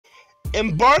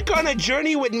Embark on a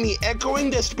journey with me, echoing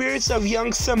the spirits of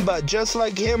young Simba. Just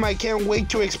like him, I can't wait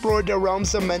to explore the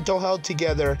realms of mental health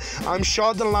together. I'm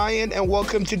Shaw the Lion, and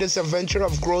welcome to this adventure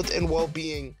of growth and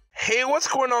well-being. Hey, what's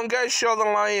going on, guys? Shaw the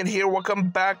Lion here. Welcome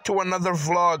back to another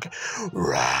vlog.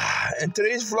 In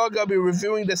today's vlog, I'll be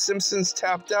reviewing The Simpsons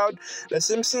Tapped Out. The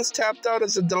Simpsons Tapped Out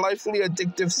is a delightfully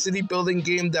addictive city-building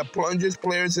game that plunges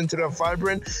players into the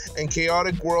vibrant and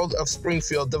chaotic world of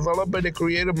Springfield. Developed by the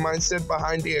creative mindset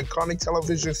behind the iconic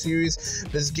television series,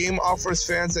 this game offers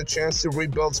fans a chance to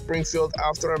rebuild Springfield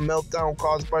after a meltdown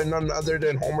caused by none other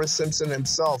than Homer Simpson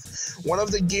himself. One of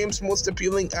the game's most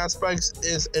appealing aspects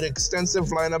is an extensive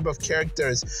lineup of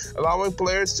characters, allowing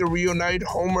players to reunite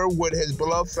Homer with his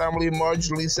beloved family Marge,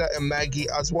 Lisa, and Maggie,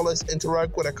 as well as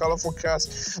interact with a colorful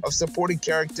cast of supporting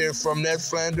characters from Ned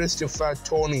Flanders to Fat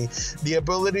Tony. The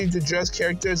ability to dress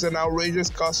characters in outrageous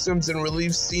costumes and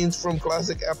relive scenes from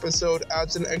classic episodes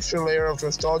adds an extra layer of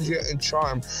nostalgia and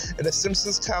charm. In The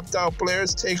Simpsons Tapped Out,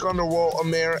 players take on the role of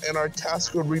mayor and are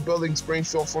tasked with rebuilding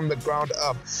Springfield from the ground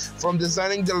up. From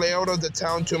designing the layout of the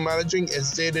town to managing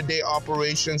its day-to-day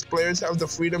operations, players have the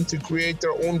freedom to create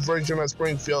their own version of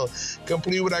Springfield,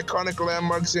 complete with iconic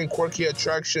landmarks and quirky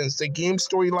attractions. The game's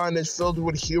storyline is filled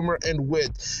with humor and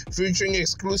wit, featuring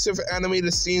exclusive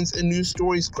animated scenes and new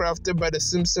stories crafted by the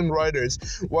Simpson writers.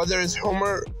 Whether it's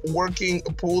Homer working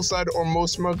poolside or Moe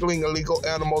smuggling illegal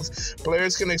animals,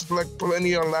 players can expect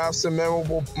plenty of laughs and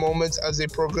memorable moments as they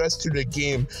progress through the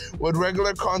game. With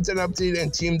regular content update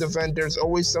and teamed event, there's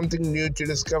always something new to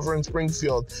discover in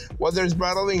Springfield. Whether it's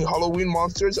battling Halloween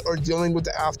monsters or dealing with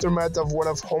the aftermath of one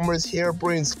of Homer's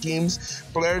harebrained schemes,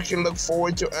 players can look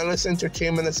forward to endless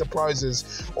entertainment and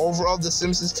surprises. Overall, The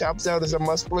Simpsons Tapped Out is a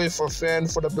must-play for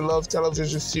fans for the beloved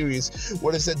television series.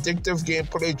 With its addictive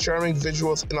gameplay, charming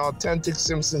visuals, and authentic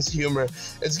Simpsons humor,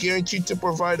 it's guaranteed to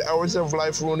provide hours of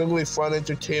life-ruiningly fun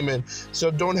entertainment. So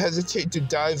don't hesitate to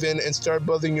dive in and start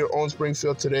building your own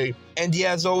Springfield today. And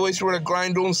yeah, as always, where the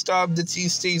grind don't stop, the tea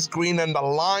stays green, and the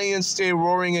lions stay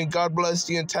roaring, and God bless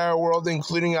the entire world,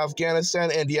 including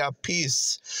Afghanistan, and yeah,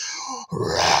 peace.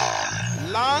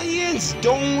 Lions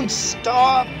don't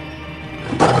stop.